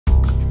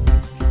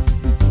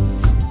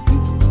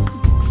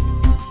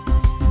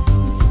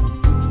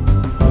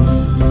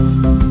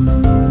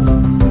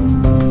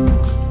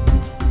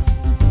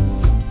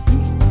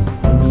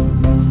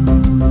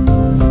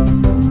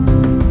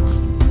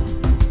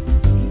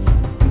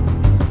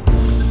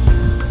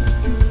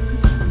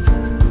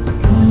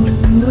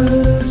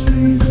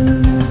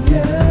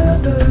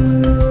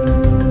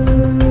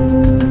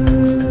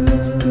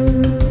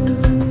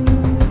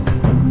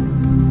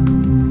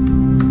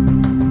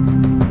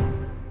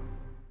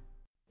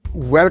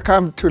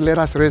Welcome to Let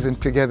Us Reason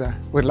Together.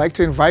 We'd like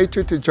to invite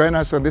you to join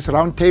us on this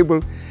round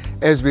table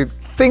as we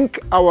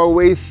think our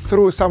way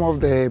through some of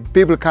the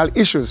biblical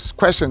issues,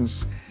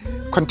 questions,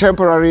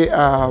 contemporary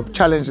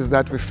challenges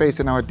that we face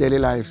in our daily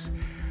lives.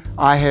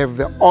 I have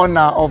the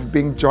honor of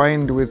being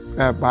joined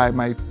by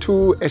my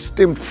two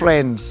esteemed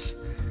friends,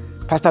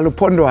 Pastor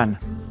Lupondwan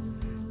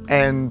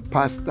and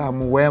Pastor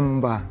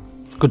Mwemba.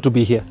 It's good to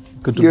be here.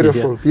 Good to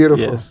beautiful, be here.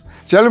 Beautiful. Yes.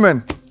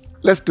 Gentlemen,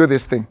 let's do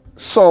this thing.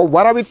 So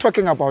what are we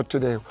talking about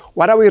today?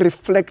 What are we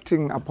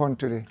reflecting upon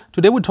today?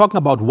 Today we're talking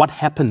about what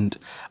happened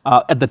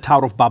at the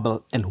Tower of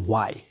Babel and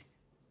why.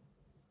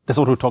 That's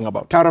what we're talking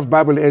about. Tower of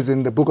Babel as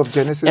in the book of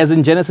Genesis? As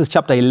in Genesis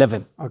chapter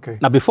 11. Okay.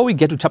 Now before we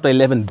get to chapter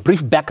 11,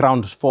 brief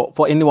background for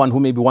anyone who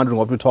may be wondering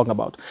what we're talking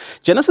about.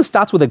 Genesis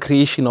starts with the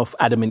creation of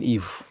Adam and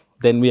Eve.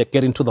 Then we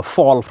get into the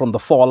fall. From the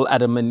fall,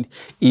 Adam and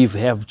Eve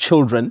have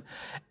children.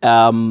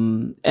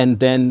 And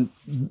then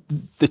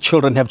the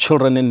children have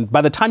children. And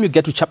by the time you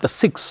get to chapter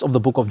 6 of the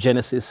book of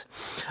Genesis,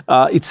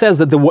 it says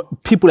that the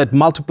people had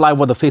multiplied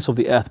over the face of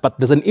the earth. But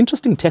there's an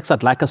interesting text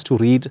I'd like us to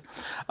read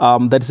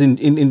that is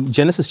in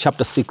Genesis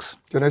chapter 6.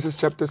 Genesis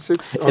chapter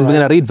 6. And we're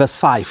going to read verse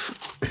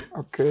 5.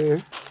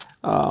 Okay.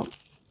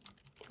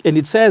 And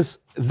it says,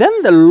 "Then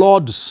the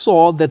Lord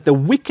saw that the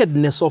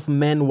wickedness of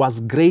men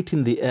was great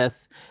in the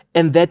earth,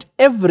 and that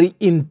every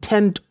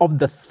intent of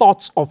the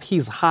thoughts of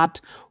his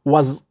heart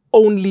was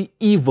only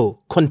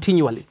evil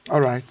continually." All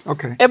right,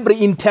 okay.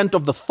 Every intent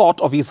of the thought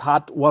of his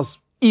heart was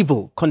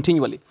evil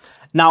continually.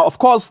 Now, of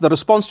course, the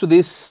response to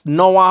this,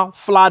 Noah,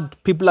 flood,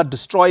 people are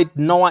destroyed.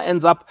 Noah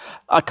ends up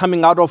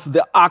coming out of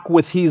the ark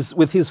with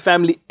his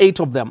family,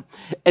 8 of them.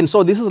 And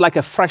so this is like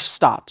a fresh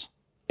start.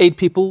 8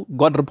 people,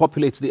 God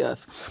repopulates the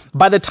earth.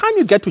 By the time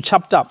you get to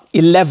chapter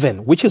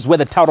 11, which is where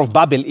the Tower of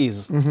Babel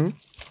is,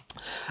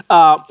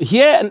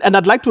 here, and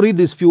I'd like to read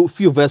these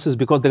few verses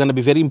because they're going to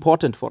be very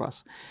important for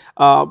us.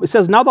 It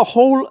says, "Now the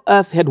whole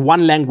earth had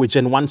one language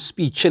and one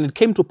speech, and it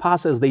came to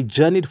pass as they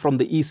journeyed from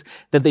the east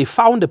that they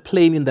found a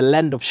plain in the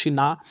land of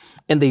Shinar,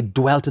 and they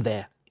dwelt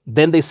there.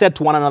 Then they said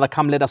to one another,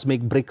 'Come, let us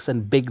make bricks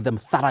and bake them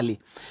thoroughly.'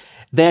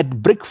 They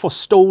had brick for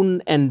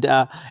stone, and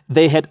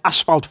they had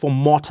asphalt for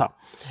mortar.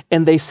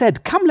 And they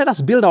said, 'Come, let us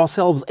build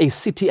ourselves a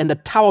city and a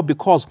tower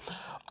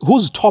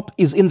whose top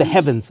is in the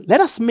heavens. Let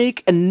us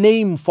make a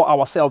name for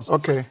ourselves.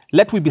 Okay.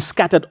 Let we be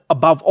scattered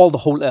above all the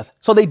whole earth.'"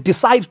 So they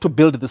decide to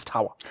build this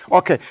tower.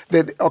 Okay.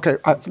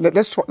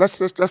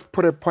 Let's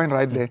put a point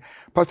right there.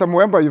 Pastor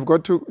Mwemba, you've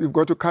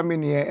got to come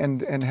in here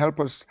and help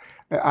us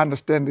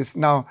understand this.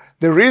 Now,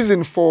 the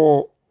reason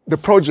for the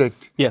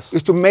project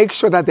is to make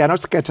sure that they are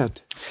not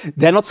scattered.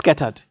 They're not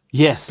scattered.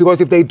 Yes.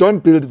 Because if they don't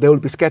build, they will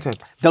be scattered.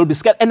 They'll be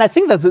scattered. And I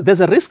think that there's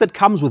a risk that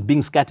comes with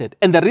being scattered.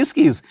 And the risk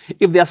is,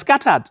 if they are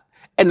scattered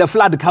and the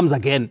flood comes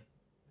again,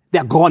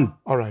 they're gone.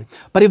 All right.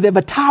 But if they have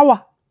a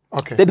tower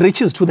that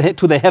reaches to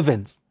the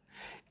heavens,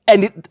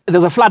 and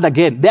there's a flood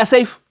again, they're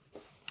safe.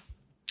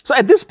 So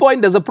at this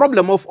point, there's a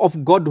problem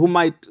of God who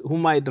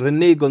might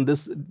renege on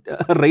this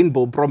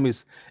rainbow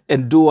promise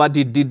and do what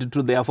he did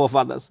to their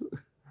forefathers.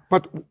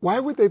 But why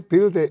would they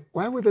build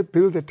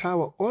the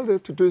tower? All they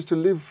have to do is to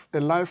live a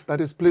life that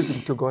is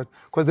pleasing to God.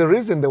 Because the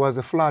reason there was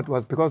a flood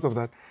was because of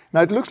that.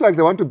 Now it looks like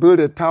they want to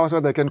build a tower so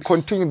they can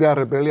continue their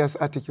rebellious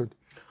attitude.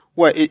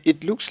 Well,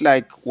 it looks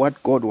like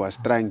what God was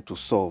trying to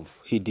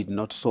solve, he did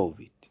not solve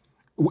it.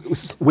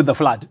 With the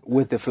flood?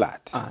 With the flood.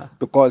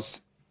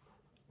 Because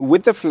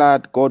with the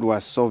flood, God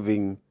was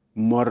solving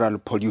moral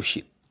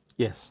pollution.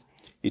 Yes.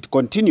 It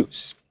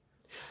continues.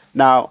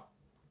 Now,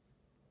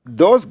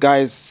 those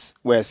guys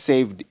were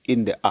saved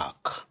in the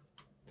ark.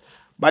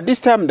 But this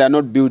time, they're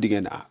not building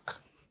an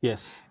ark.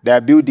 Yes.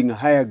 They're building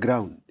higher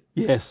ground.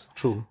 Yes,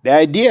 true. The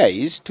idea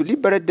is to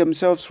liberate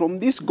themselves from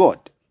this God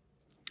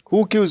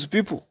who kills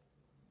people.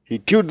 He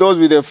killed those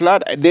with the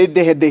flood.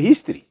 They had the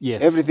history.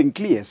 Yes. Everything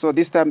clear. So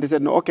this time they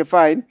said, no, okay,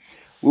 fine.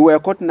 We were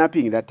caught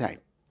napping that time.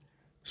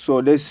 So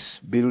let's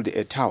build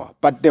a tower.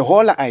 But the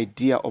whole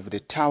idea of the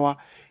tower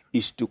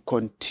is to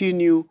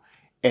continue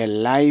a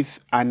life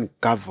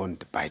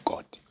ungoverned by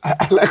God.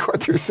 I like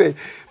what you say.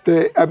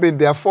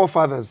 Their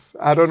forefathers,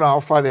 I don't know how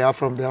far they are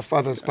from their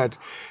fathers, but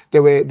they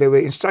were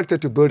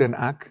instructed to build an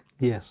ark.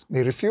 Yes.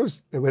 They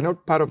refused. They were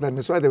not part of that.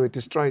 That's why they were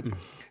destroyed.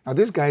 Now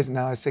these guys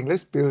now are saying,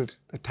 let's build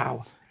a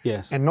tower.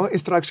 Yes. And no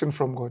instruction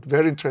from God.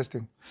 Very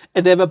interesting.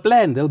 And they have a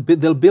plan. They'll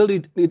build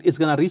it. It's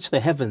going to reach the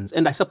heavens.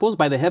 And I suppose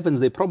by the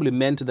heavens, they probably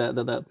meant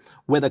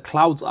where the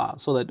clouds are,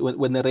 so that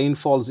when the rain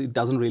falls, it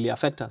doesn't really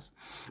affect us.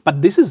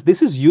 But this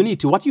is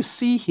unity. What you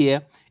see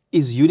here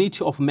is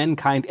unity of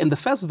mankind. And the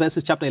first verse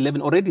of chapter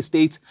 11 already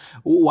states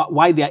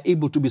why they are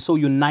able to be so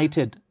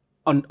united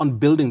on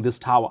building this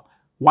tower.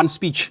 One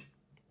speech.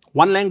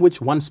 One language,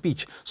 one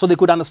speech, so they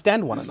could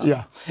understand one another.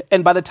 Yeah.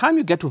 And by the time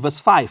you get to verse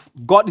 5,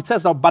 it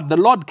says, "But the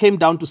Lord came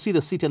down to see the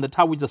city and the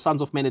tower which the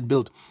sons of men had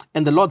built.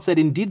 And the Lord said,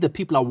 indeed, the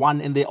people are one,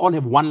 and they all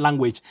have one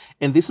language.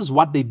 And this is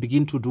what they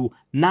begin to do.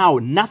 Now,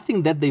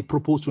 nothing that they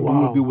propose to do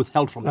will be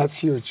withheld from them." That's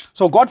huge.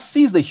 So God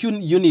sees the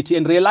unity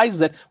and realizes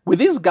that with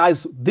these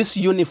guys, this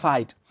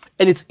unified,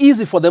 and it's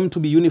easy for them to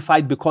be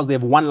unified because they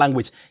have one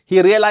language. He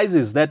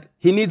realizes that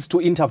he needs to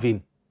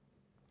intervene.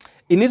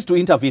 He needs to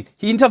intervene.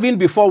 He intervened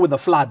before with the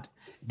flood.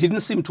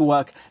 Didn't seem to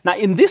work. Now,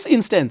 in this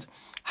instance,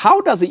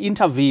 how does he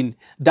intervene?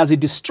 Does he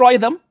destroy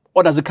them,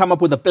 or does he come up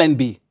with a plan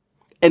B?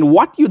 And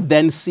what you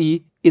then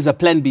see is a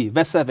plan B.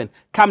 Verse 7,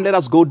 come, let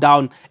us go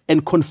down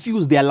and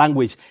confuse their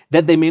language,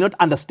 that they may not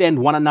understand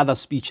one another's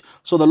speech.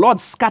 So the Lord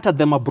scattered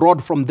them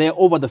abroad from there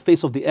over the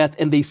face of the earth,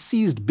 and they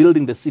ceased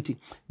building the city.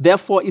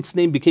 Therefore its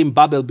name became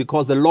Babel,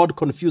 because the Lord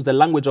confused the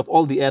language of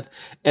all the earth.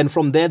 And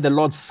from there the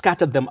Lord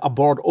scattered them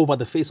abroad over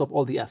the face of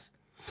all the earth.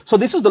 So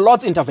this is the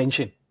Lord's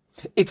intervention.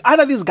 It's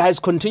either these guys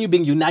continue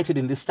being united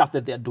in this stuff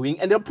that they're doing,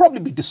 and they'll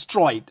probably be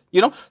destroyed,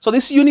 you know. So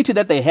this unity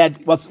that they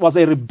had was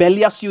a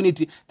rebellious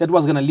unity that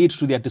was going to lead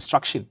to their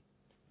destruction.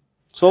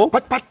 So,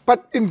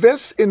 but in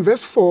verse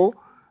 4,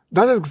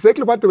 that's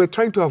exactly what they were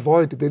trying to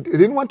avoid. They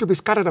didn't want to be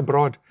scattered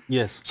abroad.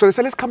 Yes. So they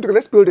said, let's come together,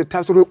 let's build a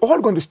town. So we're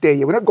all going to stay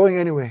here. We're not going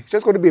anywhere. It's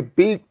just going to be a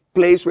big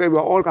place where we're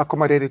all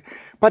accommodated.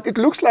 But it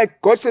looks like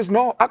God says,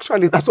 no,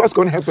 actually, that's what's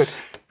going to happen.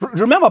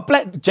 Remember,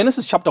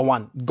 Genesis chapter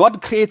 1,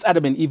 God creates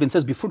Adam and Eve and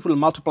says, be fruitful and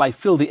multiply,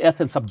 fill the earth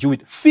and subdue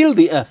it. Fill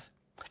the earth.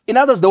 In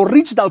other words, the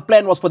original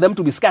plan was for them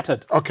to be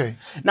scattered. Okay.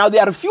 Now they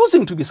are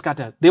refusing to be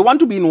scattered. They want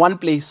to be in one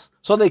place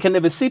so they can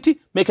have a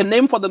city, make a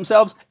name for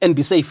themselves, and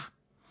be safe.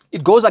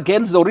 It goes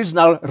against the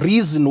original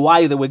reason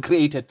why they were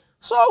created.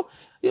 So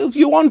if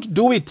you want to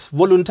do it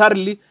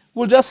voluntarily,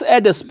 we'll just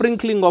add a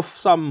sprinkling of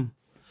some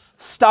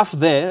stuff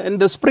there.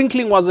 And the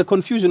sprinkling was a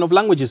confusion of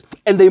languages.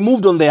 And they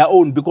moved on their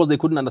own because they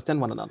couldn't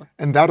understand one another.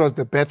 And that was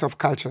the birth of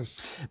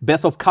cultures.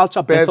 Birth of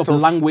culture, birth of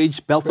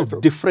language, birth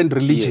of different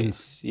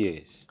religions.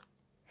 Yes,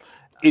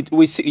 yes.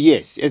 We see,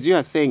 yes, as you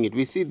are saying it,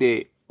 we see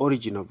the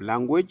origin of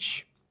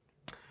language,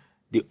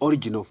 the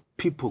origin of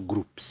people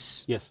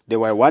groups. Yes. There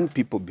were one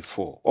people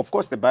before. Of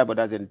course, the Bible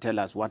doesn't tell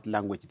us what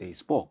language they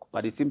spoke,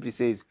 but it simply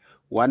says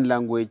one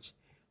language.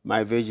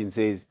 My version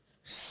says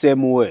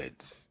same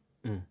words.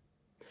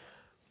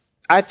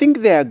 I think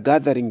their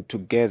gathering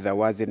together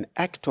was an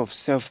act of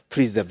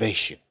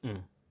self-preservation.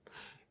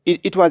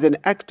 It was an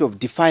act of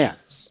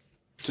defiance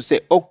to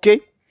say,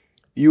 okay,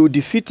 you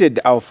defeated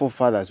our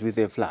forefathers with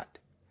a flood,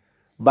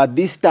 but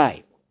this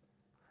time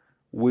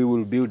we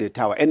will build a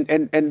tower.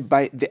 And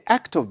by the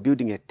act of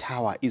building a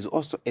tower is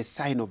also a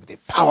sign of the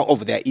power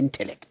of their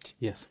intellect.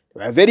 Yes.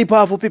 They were very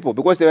powerful people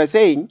because they were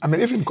saying, I mean,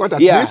 even God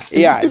admits,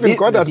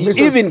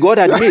 even God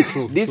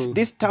admits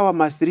this tower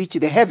must reach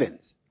the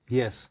heavens.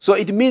 Yes. So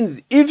it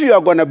means if you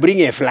are going to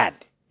bring a flood,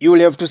 you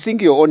will have to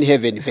sink your own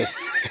heaven first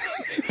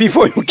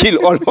before you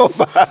kill all of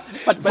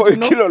us. Before you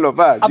kill all of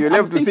us, you'll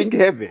have to sink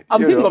heaven.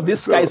 I'm thinking of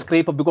this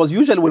skyscraper because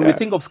usually when we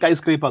think of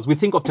skyscrapers, we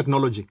think of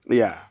technology.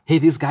 Yeah. Hey,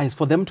 these guys,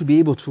 for them to be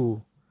able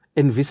to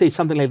envisage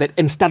something like that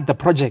and start the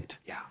project.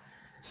 Yeah.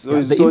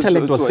 So the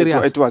intellect was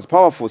serious. It was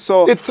powerful.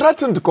 So it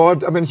threatened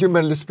God, I mean,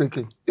 humanly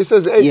speaking. It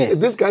says, hey,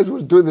 these guys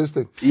will do this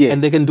thing. Yes.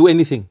 And they can do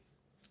anything.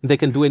 They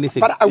can do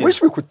anything. But I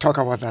wish we could talk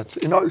about that,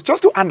 you know,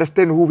 just to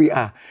understand who we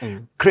are,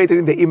 created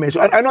in the image.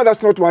 I know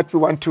that's not what we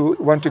want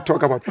to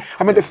talk about.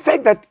 I mean, the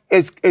fact that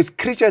as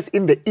creatures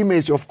in the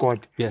image of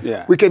God,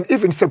 we can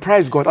even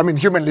surprise God. I mean,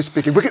 humanly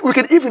speaking, we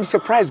can even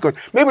surprise God.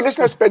 Maybe let's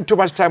not spend too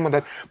much time on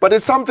that, but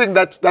it's something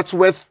that's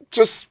worth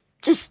just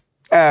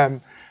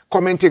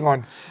commenting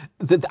on.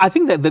 I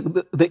think that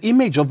the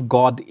image of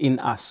God in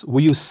us,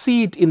 where you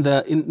see it in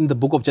the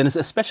book of Genesis,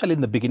 especially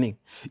in the beginning,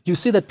 you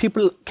see that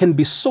people can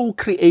be so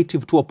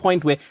creative to a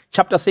point where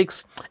chapter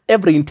 6,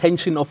 every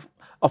intention of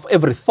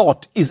every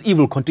thought is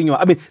evil continual.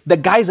 I mean, the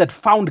guys that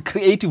found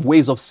creative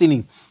ways of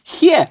sinning.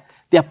 Here,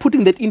 they are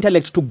putting that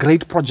intellect to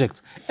great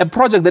projects. A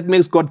project that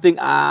makes God think,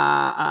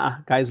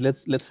 guys,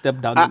 let's step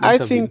down. I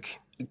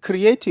think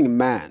creating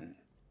man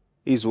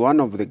is one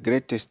of the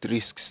greatest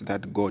risks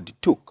that God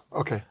took.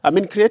 Okay. I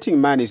mean,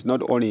 creating man is not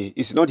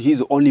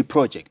his only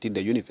project in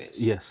the universe.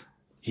 Yes.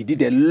 He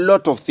did a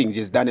lot of things.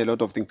 He's done a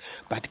lot of things.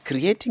 But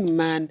creating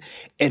man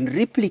and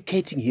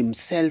replicating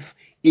himself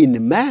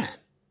in man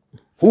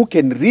who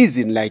can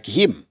reason like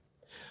him.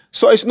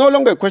 So it's no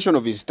longer a question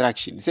of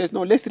instruction. He says,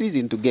 no, let's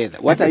reason together.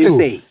 What are you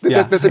saying?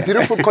 There's a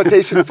beautiful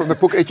quotation from the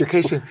book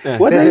Education.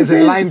 There's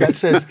a line that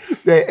says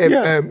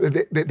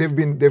they've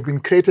been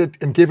created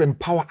and given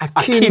power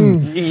akin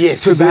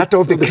to that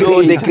of the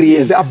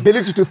Creator. The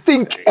ability to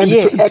think and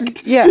to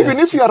act. Even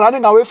if you are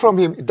running away from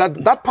Him,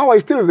 that power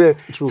is still there.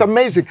 True. It's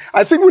amazing.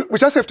 I think we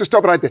just have to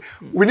stop right there.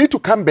 We need to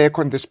come back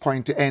on this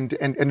point and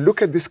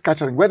look at this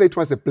scattering, whether it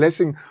was a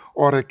blessing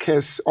or a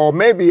curse, or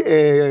maybe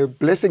a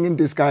blessing in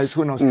disguise,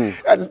 who knows.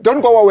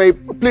 Don't go away.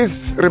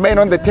 Please remain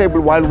on the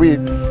table while we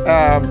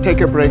take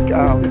a break.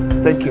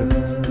 Thank you.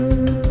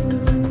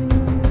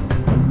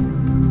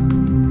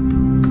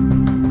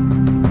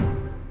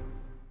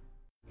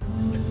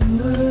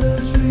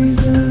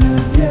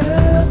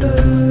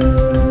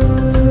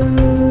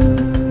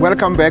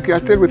 Welcome back. You are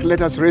still with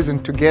Let Us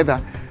Reason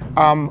Together.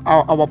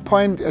 Our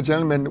point,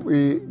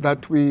 gentlemen,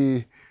 that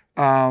we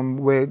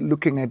we're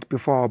looking at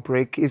before our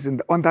break is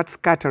on that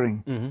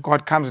scattering.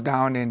 God comes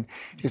down and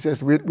he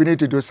says, we need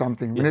to do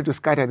something. We need to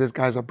scatter these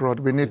guys abroad.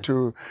 We need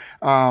to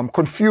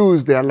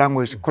confuse their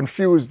language,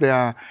 confuse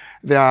their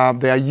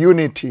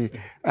unity.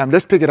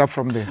 Let's pick it up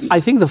from there. I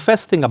think the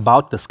first thing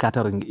about the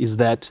scattering is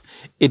that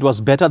it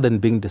was better than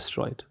being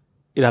destroyed.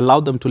 It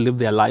allowed them to live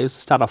their lives,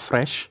 start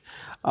afresh.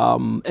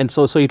 And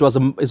so it was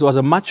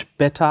a much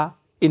better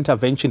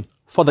intervention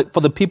for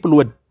the people who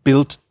had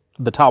built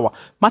the tower,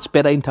 much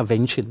better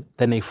intervention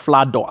than a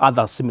flood or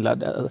other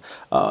similar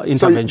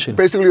intervention. So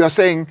basically, you are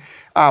saying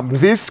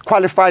this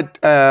qualified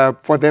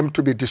for them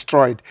to be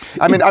destroyed.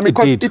 I mean,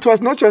 because it was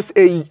not just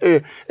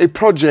a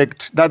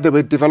project that they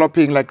were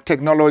developing, like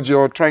technology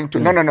or trying to.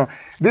 No.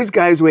 These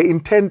guys were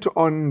intent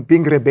on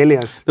being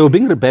rebellious. They were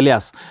being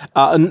rebellious,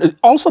 and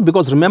also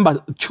because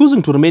remember,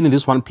 choosing to remain in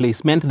this one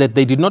place meant that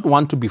they did not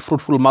want to be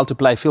fruitful,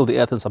 multiply, fill the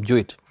earth, and subdue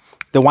it.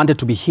 They wanted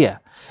to be here.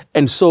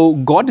 And so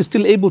God is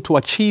still able to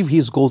achieve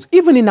his goals,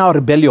 even in our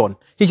rebellion.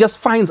 He just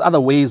finds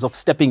other ways of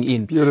stepping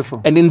in.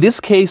 Beautiful. And in this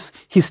case,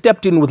 he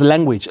stepped in with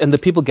language and the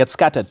people get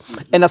scattered.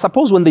 And I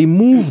suppose when they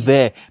move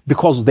there,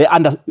 because we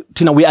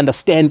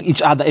understand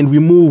each other and we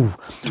move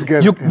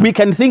together, we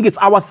can think it's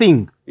our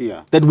thing,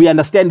 that we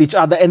understand each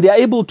other, and they are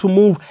able to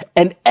move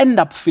and end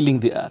up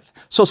filling the earth.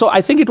 So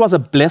I think it was a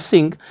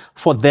blessing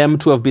for them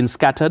to have been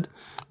scattered,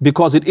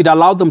 because it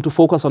allowed them to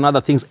focus on other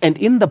things and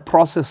in the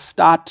process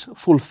start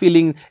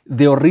fulfilling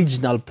the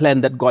original plan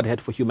that God had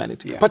for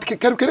humanity. Yeah. But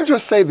can you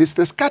just say this,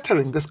 the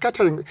scattering,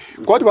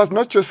 God was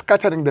not just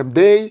scattering them,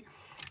 it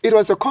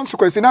was a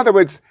consequence. In other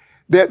words,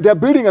 they're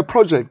building a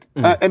project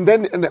and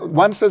then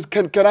one says,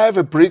 can I have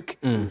a brick?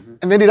 And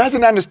then he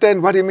doesn't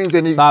understand what it means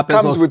and he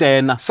comes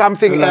with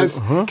something else.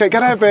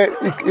 Can I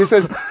have he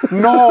says,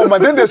 no,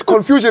 but then there's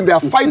confusion, they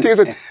are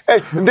fighting.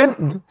 And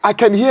then I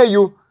can hear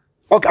you.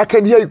 Okay, I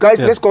can hear you guys.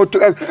 Let's go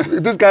to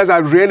these guys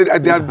are really.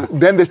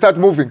 Then they start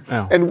moving,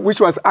 and which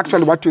was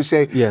actually what you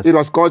say. Yes. It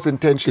was God's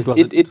intention.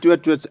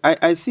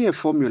 I see a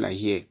formula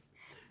here.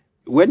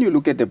 When you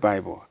look at the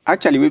Bible,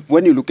 actually,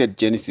 when you look at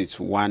Genesis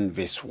 1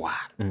 verse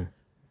 1,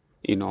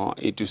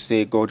 it will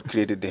say God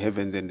created the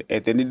heavens and the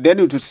earth, and then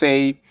it will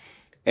say,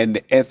 and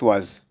the earth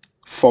was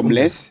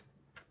formless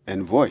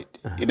and void.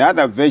 In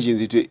other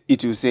versions,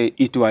 it will say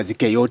it was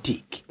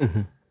chaotic.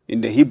 In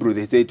the Hebrew,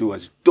 they say it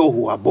was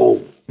tohu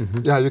wabohu.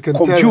 Yeah, you can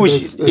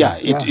confusion.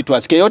 It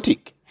was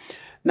chaotic.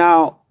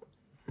 Now,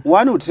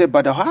 one would say,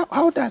 but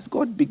how does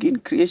God begin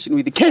creation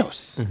with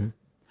chaos?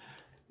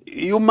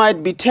 You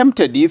might be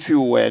tempted if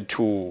you were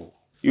to,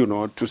 to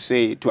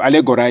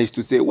allegorize,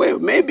 to say, well,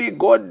 maybe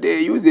God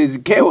uses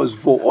chaos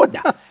for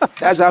order.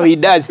 That's how he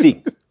does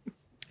things.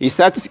 He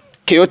starts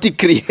chaotic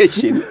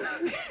creation.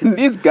 And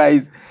these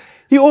guys,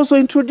 he also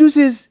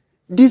introduces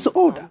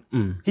disorder.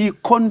 He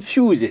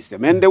confuses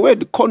them. And the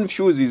word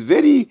confuse is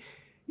very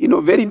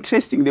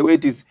interesting, the way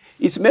it is.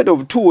 It's made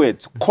of two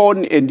words,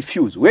 con and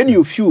fuse. When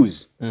you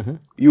fuse,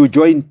 you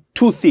join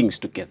two things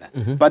together.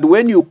 But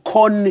when you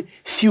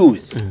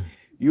confuse,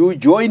 you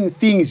join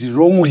things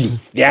wrongly,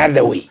 the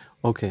other way.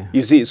 Okay.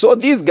 You see, so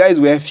these guys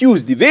were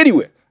fused very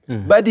well,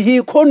 but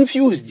he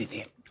confused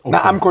them. Okay.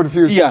 Now I'm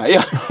confused.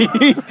 Yeah.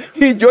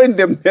 He joined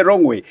them the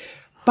wrong way.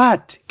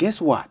 But guess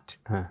what?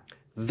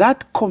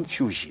 That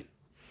confusion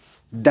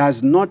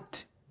does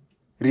not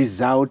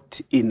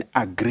result in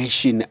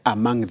aggression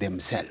among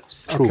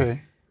themselves.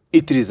 Okay.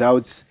 It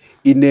results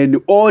in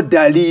an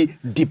orderly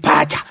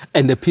departure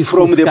and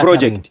from the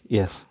project.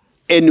 Yes.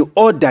 An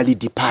orderly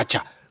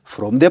departure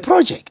from the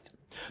project.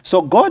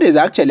 So God has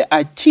actually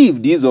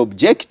achieved his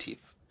objective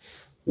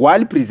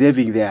while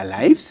preserving their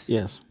lives,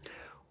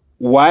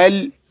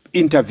 while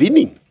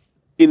intervening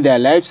in their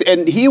lives,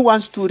 and he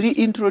wants to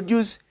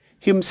reintroduce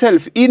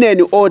himself in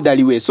an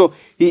orderly way. So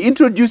he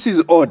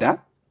introduces order.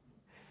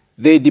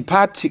 They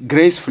depart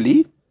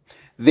gracefully.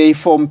 They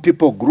form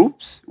people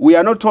groups. We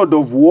are not told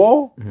of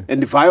war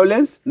and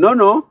violence.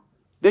 No.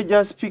 They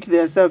just pick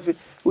themselves.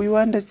 You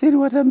understand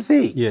what I'm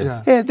saying? Yes.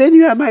 Yeah. Hey, then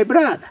you are my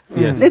brother.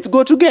 Let's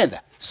go together.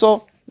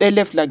 So they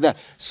left like that.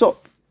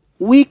 So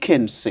we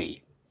can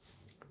say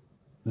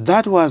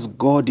that was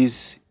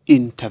God's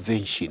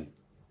intervention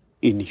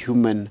in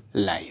human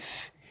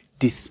life,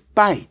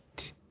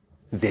 despite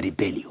the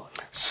rebellion.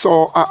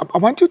 So I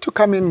want you to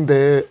come in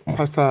there,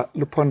 Pastor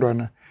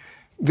Lupondwana.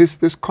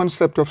 This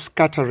concept of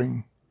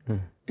scattering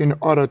in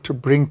order to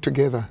bring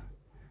together,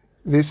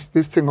 this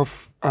thing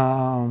of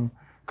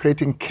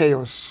creating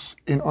chaos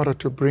in order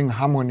to bring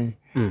harmony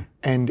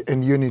and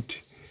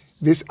unity,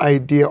 this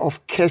idea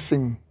of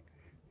cursing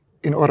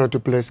in order to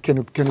bless. Can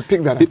you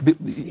pick that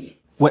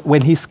up?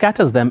 When he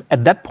scatters them,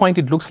 at that point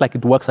it looks like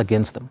it works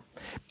against them.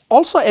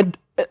 Also,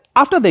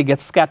 after they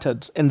get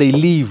scattered and they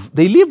leave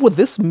with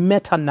this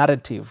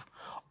meta-narrative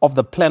of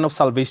the plan of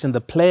salvation,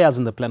 the players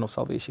in the plan of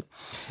salvation,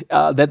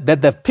 that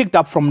they've picked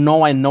up from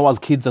Noah and Noah's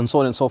kids and so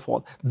on and so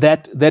forth,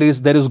 that there is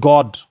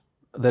God.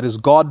 There is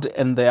God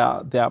and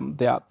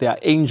their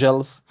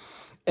angels,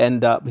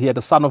 and he had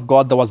a son of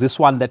God. There was this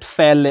one that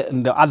fell,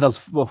 and the others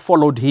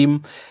followed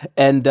him,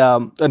 and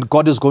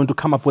God is going to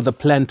come up with a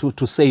plan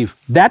to save.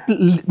 That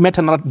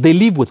meta, they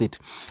live with it.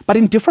 But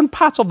in different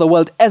parts of the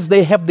world, as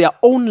they have their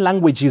own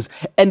languages,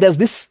 and as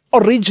this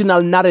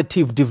original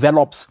narrative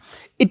develops,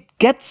 it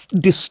gets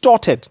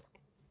distorted.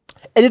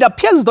 And it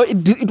appears as though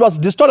it was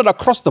distorted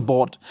across the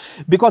board,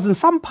 because in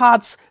some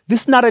parts,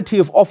 this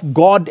narrative of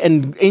God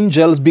and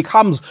angels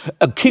becomes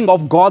a king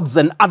of gods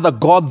and other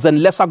gods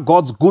and lesser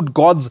gods, good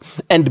gods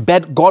and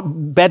bad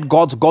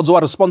gods, gods who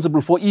are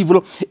responsible for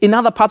evil. In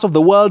other parts of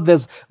the world,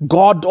 there's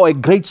God or a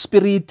great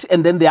spirit,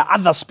 and then there are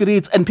other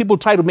spirits, and people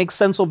try to make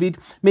sense of it.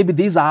 Maybe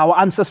these are our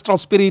ancestral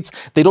spirits.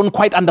 They don't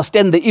quite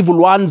understand the evil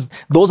ones.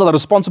 Those are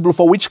responsible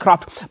for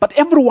witchcraft. But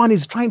everyone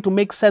is trying to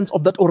make sense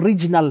of that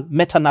original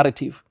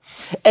meta-narrative.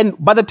 And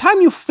by the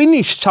time you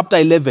finish chapter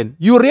 11,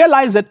 you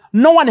realize that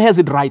no one has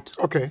it right.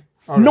 Okay.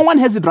 No one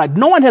has it right.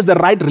 No one has the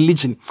right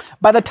religion.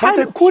 By the time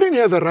But they couldn't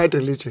have a right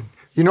religion.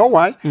 You know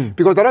why?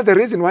 Because that was the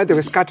reason why they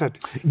were scattered.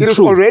 It was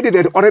True. they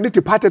had already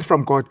departed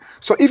from God.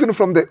 So even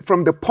from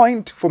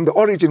the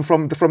origin,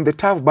 from the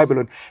Tower of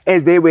Babylon,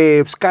 as they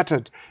were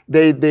scattered,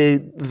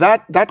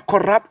 that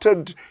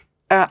corrupted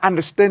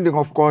understanding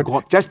of God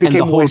just became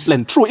and the whole worse.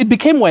 plan. True, it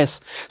became worse.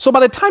 So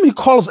by the time he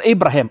calls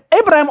Abraham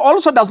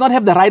also does not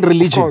have the right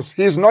religion. Of course,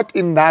 he's not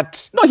in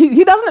that. No,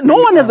 he doesn't. No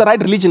one has the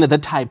right religion at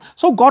that time.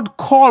 So God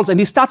calls and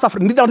he starts off.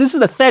 Now, this is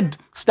the third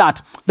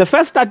start. The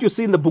first start you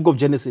see in the book of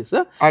Genesis.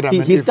 Adam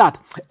and He Eve. starts.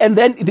 And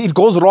then it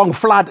goes wrong,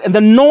 flood. And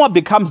then Noah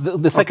becomes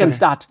the second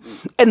start.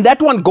 And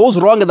that one goes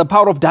wrong at the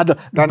power of Babel.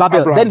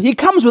 Abraham. Then he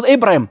comes with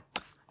Abraham.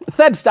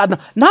 Third start.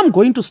 Now I'm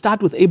going to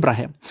start with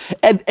Abraham.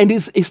 And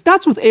he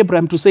starts with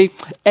Abraham to say,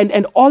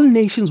 and all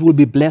nations will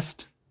be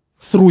blessed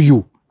through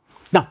you.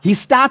 Now, he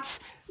starts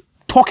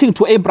talking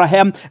to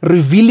Abraham,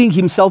 revealing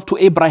himself to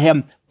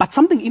Abraham. But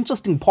something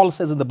interesting Paul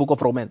says in the book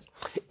of Romans.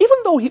 Even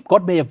though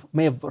God may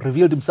have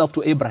revealed himself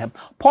to Abraham,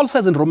 Paul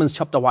says in Romans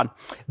chapter 1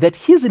 that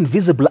his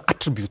invisible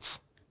attributes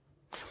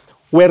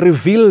were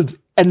revealed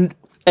and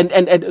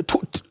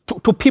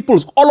to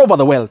peoples all over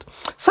the world,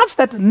 such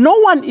that no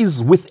one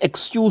is with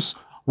excuse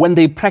when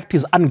they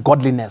practice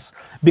ungodliness,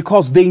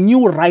 because they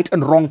knew right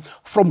and wrong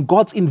from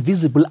God's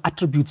invisible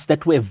attributes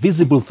that were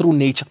visible through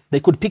nature. They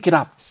could pick it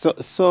up.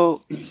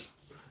 So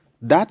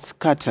that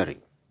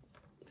scattering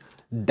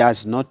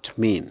does not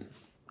mean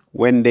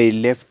when they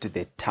left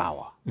the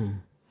tower,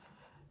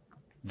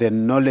 the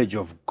knowledge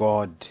of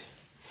God.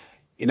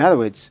 In other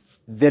words,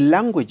 the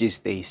languages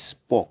they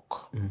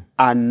spoke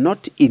are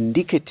not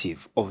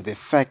indicative of the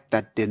fact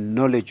that the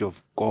knowledge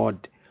of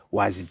God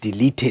was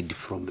deleted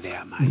from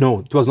their mind. No,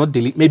 it was not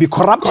deleted. Maybe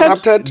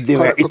corrupted.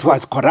 It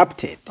was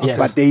corrupted, Yes.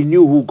 but they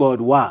knew who God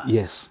was.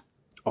 Yes.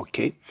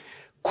 Okay.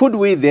 Could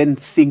we then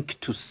think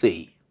to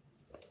say,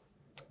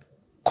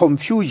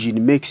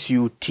 confusion makes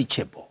you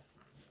teachable?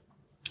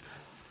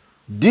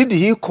 Did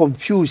he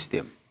confuse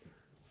them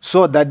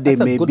so that they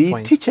That's a may good be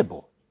point.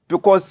 teachable?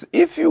 Because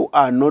if you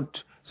are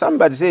not,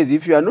 somebody says,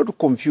 if you are not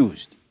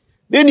confused,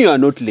 then you are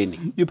not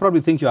learning. You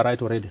probably think you are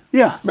right already.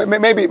 Yeah.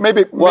 Maybe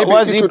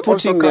Was it he would also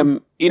putting come-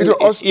 them in? it would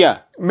also- Yeah.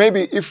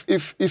 Maybe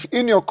if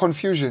in your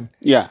confusion,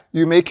 Yeah.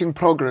 you're making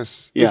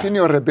progress. If Yeah. in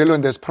your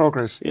rebellion there's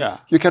progress, Yeah.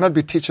 you cannot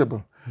be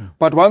teachable.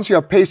 But once you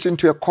are paced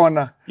into a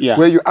corner Yeah.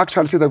 where you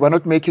actually see that we're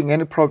not making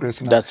any progress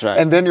now, That's right.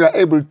 and then you are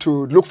able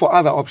to look for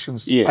other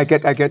options. Yes. I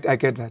get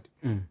that.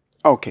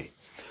 Okay.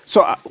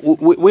 So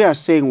we are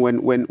saying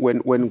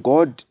when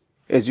God,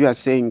 as you are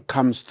saying,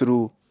 comes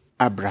through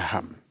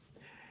Abraham,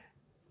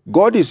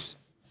 God is,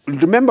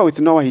 remember with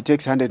Noah, he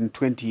takes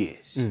 120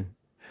 years.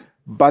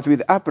 But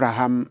with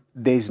Abraham,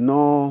 there is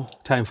no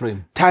Time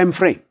frame. time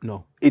frame.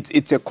 No.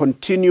 It's a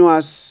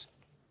continuous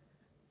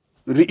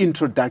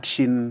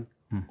reintroduction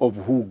of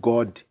who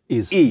God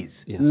is.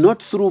 Yes.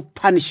 Not through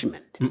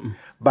punishment,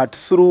 but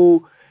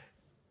through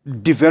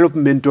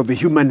development of a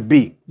human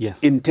being Yes.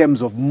 in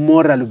terms of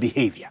moral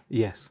behavior.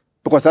 Yes.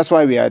 Because that's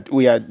why we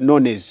are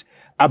known as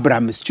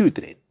Abraham's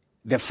children,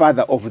 the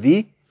father of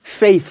the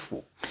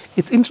faithful.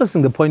 It's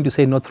interesting the point you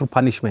say, not through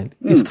punishment.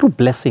 It's through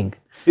blessing.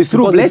 It's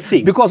through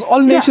blessing. Because all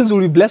nations will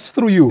be blessed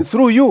through you.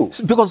 Through you.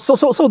 Because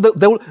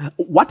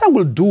what I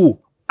will do,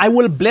 I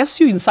will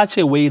bless you in such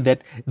a way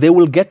that they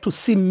will get to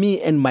see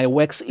me and my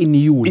works in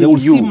you. They will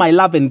see my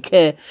love and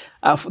care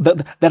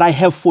that I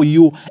have for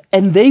you,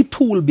 and they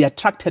too will be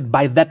attracted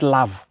by that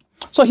love.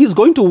 So he's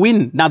going to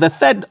win. Now the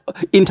third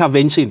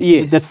intervention,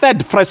 Yes. the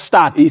third fresh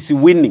start, Is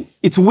winning.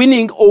 it's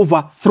winning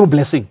over through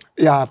blessing.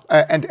 Yeah,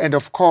 and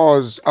of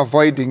course,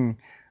 avoiding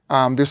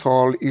this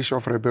whole issue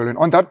of rebellion.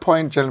 On that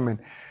point, gentlemen,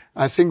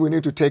 I think we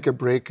need to take a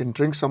break and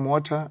drink some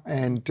water.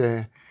 And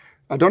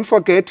don't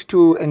forget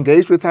to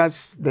engage with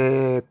us.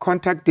 The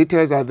contact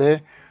details are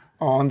there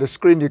on the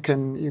screen. You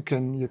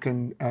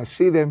can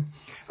see them.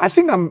 I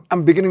think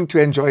I'm beginning to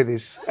enjoy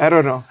this. I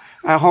don't know.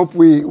 I hope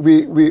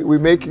we're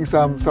making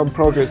some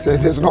progress.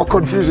 There's no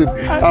confusion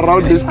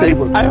around this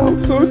table. I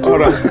hope so too. All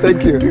right,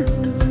 thank you.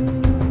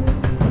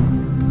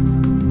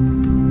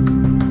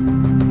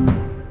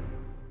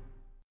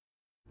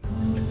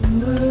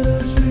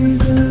 Let's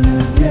reason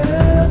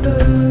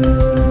together.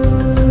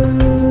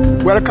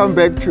 Welcome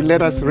back to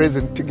Let Us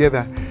Reason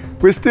Together.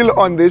 We're still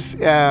on this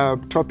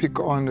topic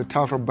on the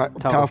Tower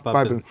of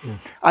Babel. Yeah.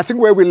 I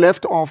think where we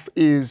left off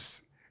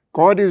is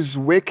God is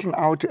working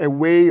out a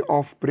way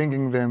of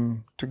bringing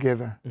them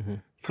together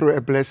through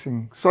a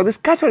blessing. So the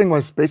scattering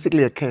was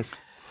basically a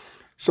curse.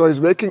 So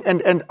he's working,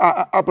 and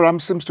Abraham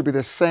seems to be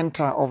the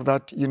center of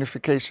that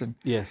unification.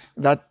 Yes.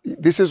 That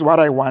this is what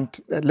I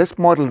want. Let's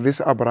model this,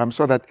 Abraham,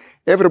 so that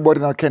everybody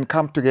now can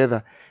come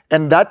together.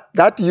 And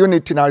that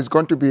unity now is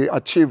going to be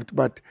achieved,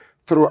 but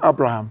through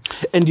Abraham.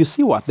 And you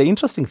see what? The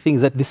interesting thing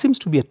is that there seems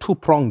to be a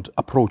two-pronged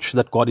approach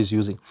that God is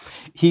using.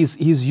 He's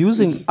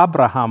using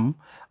Abraham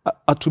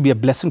to be a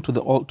blessing to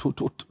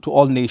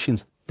all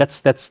nations.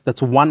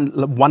 That's one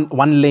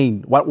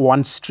lane,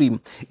 one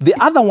stream. The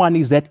other one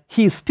is that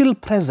he is still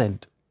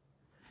present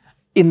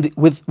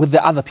with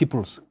the other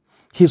peoples.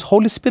 His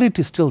Holy Spirit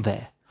is still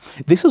there.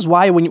 This is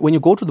why when you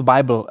go to the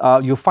Bible,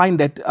 you find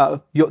that,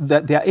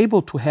 that they are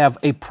able to have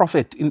a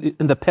prophet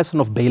in the person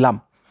of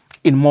Balaam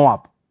in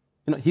Moab.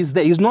 You know, he's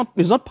there. He's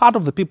not part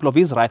of the people of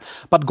Israel,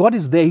 but God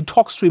is there. He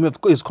talks to him,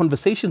 his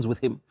conversations with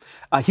him.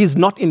 He's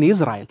not in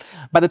Israel.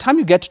 By the time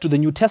you get to the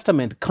New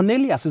Testament,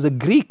 Cornelius is a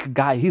Greek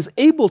guy. He's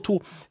able to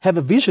have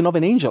a vision of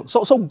an angel.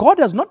 So God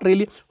has not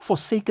really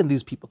forsaken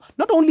these people.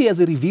 Not only has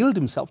he revealed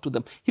himself to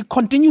them, he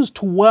continues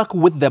to work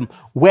with them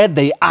where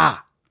they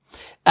are.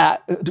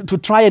 To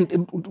try and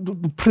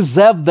to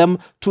preserve them,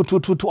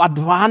 to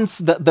advance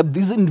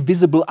these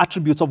invisible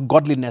attributes of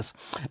godliness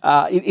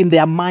in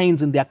their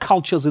minds, in their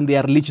cultures, in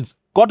their religions.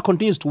 God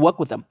continues to work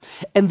with them.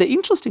 And the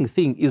interesting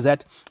thing is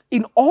that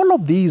in all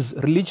of these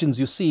religions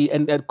you see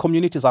and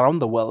communities around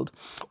the world,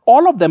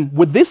 all of them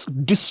with this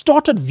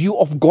distorted view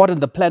of God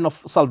and the plan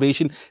of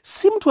salvation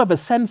seem to have a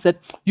sense that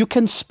you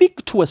can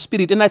speak to a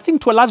spirit. And I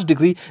think to a large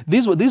degree,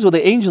 these were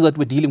the angels that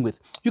we're dealing with.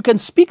 You can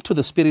speak to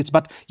the spirits,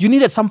 but you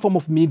needed some form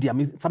of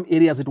medium. In some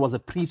areas it was a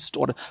priest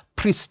or a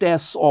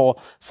priestess or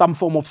some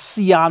form of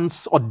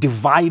seance or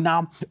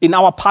diviner. In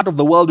our part of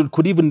the world, it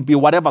could even be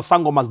whatever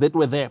sangomas that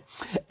were there.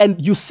 And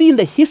you see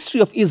in the history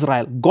of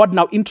Israel, God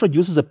now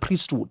introduces a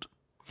priesthood,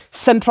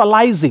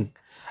 centralizing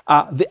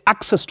the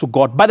access to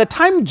God. By the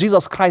time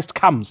Jesus Christ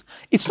comes,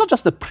 it's not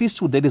just the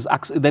priesthood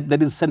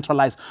that is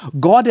centralized.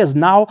 God has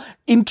now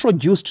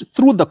introduced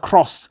through the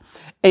cross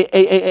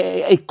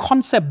a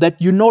concept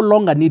that you no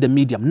longer need a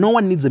medium. No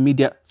one needs a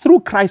medium.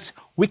 Through Christ,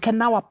 we can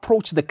now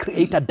approach the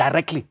Creator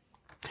directly.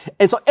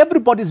 And so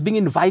everybody is being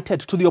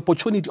invited to the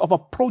opportunity of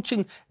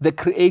approaching the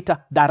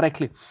Creator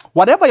directly.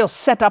 Whatever your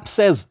setup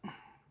says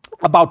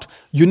about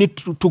you need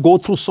to go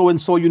through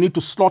so-and-so, you need to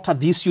slaughter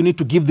this, you need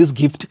to give this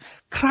gift,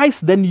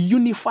 Christ then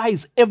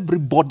unifies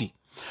everybody.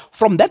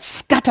 From that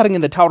scattering in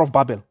the Tower of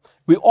Babel,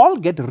 we all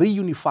get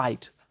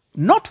reunified.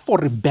 Not for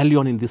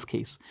rebellion in this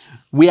case.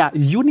 We are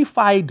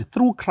unified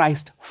through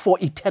Christ for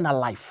eternal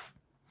life.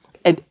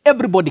 And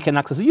everybody can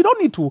access it. You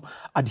don't need to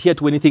adhere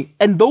to anything.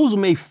 And those who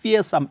may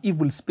fear some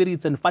evil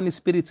spirits and funny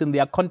spirits in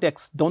their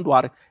context, don't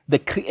worry. The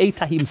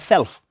Creator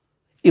himself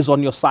is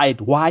on your side.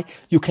 Why?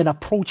 You can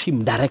approach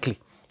him directly.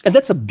 And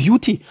that's the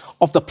beauty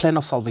of the plan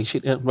of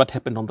salvation, what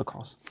happened on the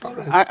cross.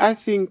 I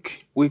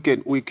think we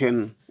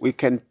can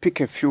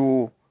pick a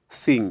few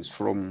things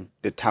from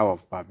the Tower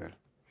of Babel.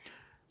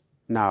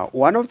 Now,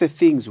 one of the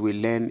things we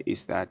learn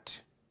is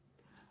that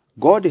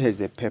God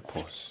has a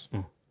purpose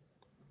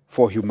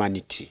for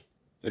humanity.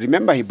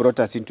 Remember, he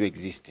brought us into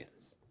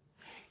existence.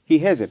 He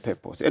has a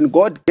purpose. And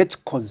God gets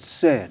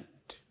concerned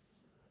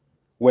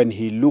when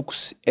he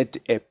looks at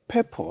a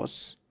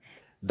purpose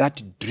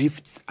that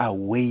drifts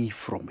away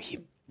from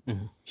him.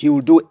 He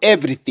will do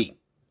everything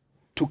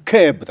to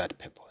curb that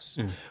purpose.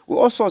 We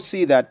also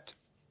see that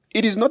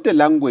it is not the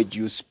language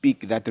you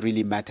speak that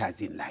really matters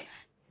in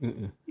life.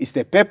 It's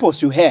the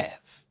purpose you have.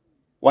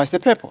 What's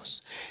the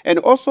purpose? And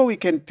also we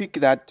can pick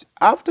that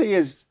after he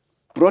has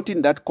brought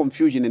in that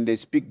confusion and they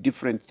speak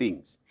different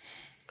things,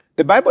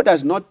 the Bible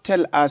does not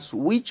tell us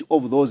which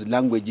of those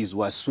languages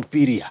was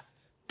superior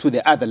to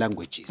the other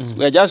languages.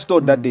 We are just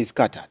told that they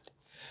scattered.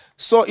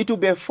 So it will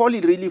be a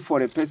folly really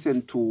for a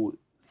person to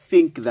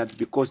think that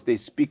because they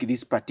speak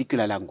this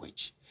particular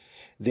language,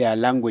 their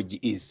language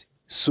is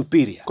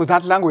superior. Because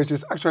that language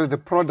is actually the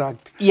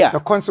product,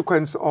 the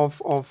consequence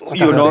of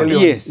you know, rebellion.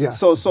 yes. Yeah.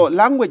 So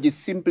language is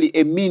simply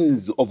a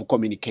means of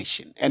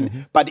communication.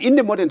 And but in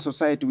the modern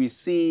society, we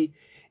see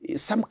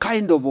some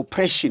kind of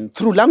oppression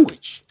through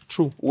language.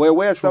 True.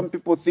 Where some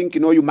people think, you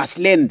know, you must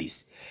learn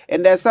this.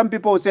 And there are some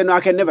people who say, no,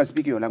 I can never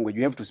speak your language.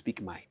 You have to speak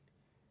mine.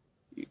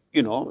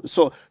 You know,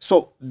 so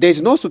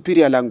there's no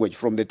superior language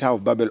from the Tower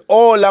of Babel.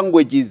 All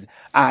languages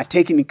are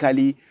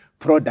technically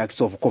products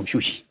of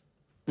confusion,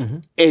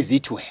 as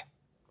it were.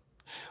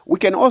 We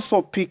can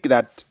also pick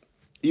that,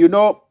 you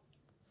know,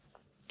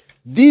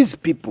 these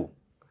people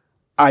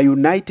are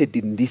united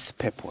in this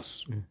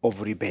purpose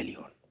of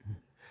rebellion.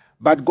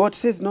 But God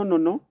says, no, no,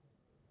 no.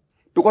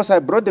 Because I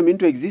brought them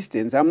into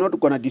existence, I'm not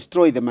going to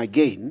destroy them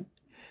again,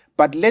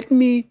 but let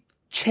me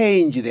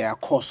change their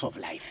course of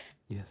life.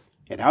 Yes.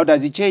 And how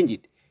does he change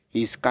it?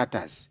 He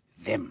scatters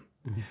them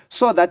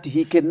so that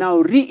he can now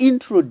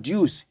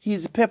reintroduce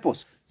his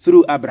purpose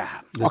through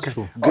Abraham. That's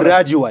true.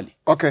 Gradually.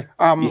 Okay.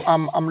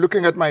 Yes. I'm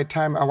looking at my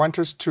time. I want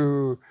us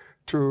to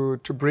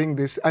bring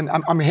this, and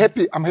I'm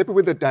happy. I'm happy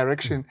with the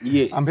direction.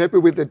 Yes. I'm happy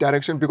with the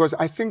direction because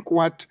I think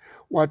what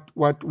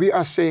we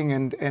are saying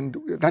and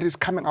that is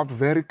coming out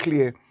very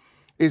clear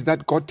is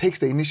that God takes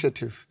the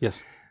initiative.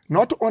 Yes.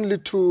 Not only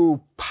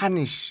to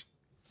punish,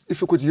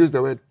 if you could use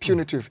the word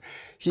punitive,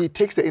 he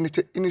takes the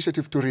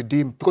initiative to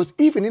redeem. Because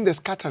even in the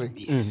scattering,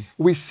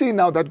 we see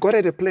now that God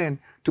had a plan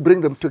to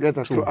bring them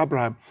together through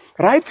Abraham,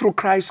 right through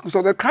Christ.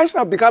 So that Christ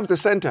now becomes the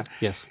center.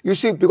 Yes. You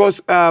see, because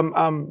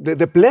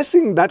the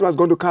blessing that was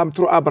going to come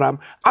through Abraham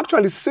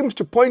actually seems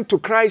to point to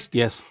Christ,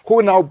 Yes.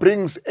 who now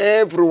brings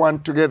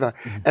everyone together.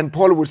 And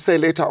Paul would say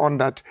later on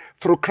that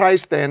through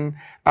Christ then,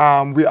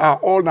 we are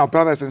all now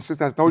brothers and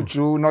sisters, no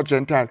Jew, no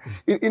Gentile.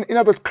 In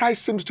other words,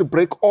 Christ seems to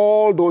break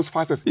all those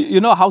facets.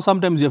 You know how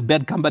sometimes you have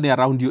bad company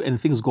around you and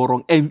things go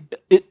wrong, and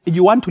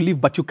you want to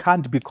leave but you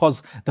can't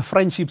because the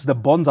friendships, the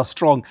bonds are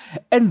strong,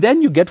 and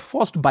then you get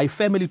forced by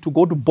family to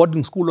go to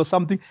boarding school or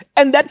something,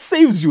 and that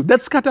saves you.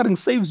 That scattering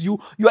saves you.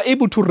 You are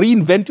able to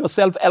reinvent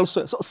yourself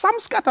elsewhere. So some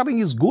scattering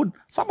is good.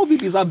 Some of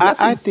it is a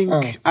blessing.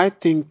 I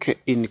think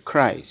in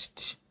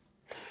Christ,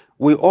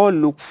 we all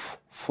look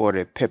for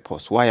a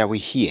purpose. Why are we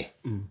here?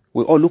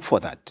 We all look for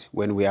that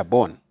when we are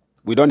born.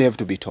 We don't have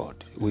to be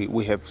told.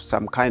 We have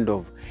some kind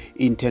of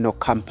internal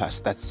compass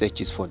that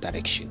searches for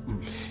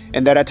direction.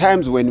 And there are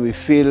times when we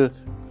feel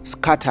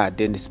scattered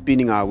and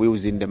spinning our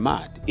wheels in the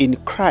mud. In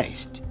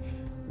Christ,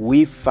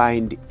 we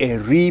find a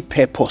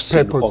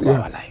repurposing of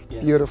our life.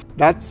 Yeah. Beautiful.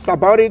 That's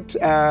about it.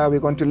 We're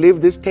going to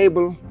leave this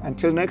table.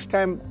 Until next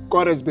time,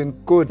 God has been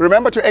good.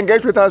 Remember to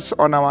engage with us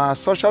on our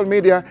social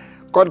media.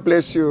 God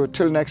bless you.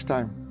 Till next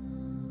time.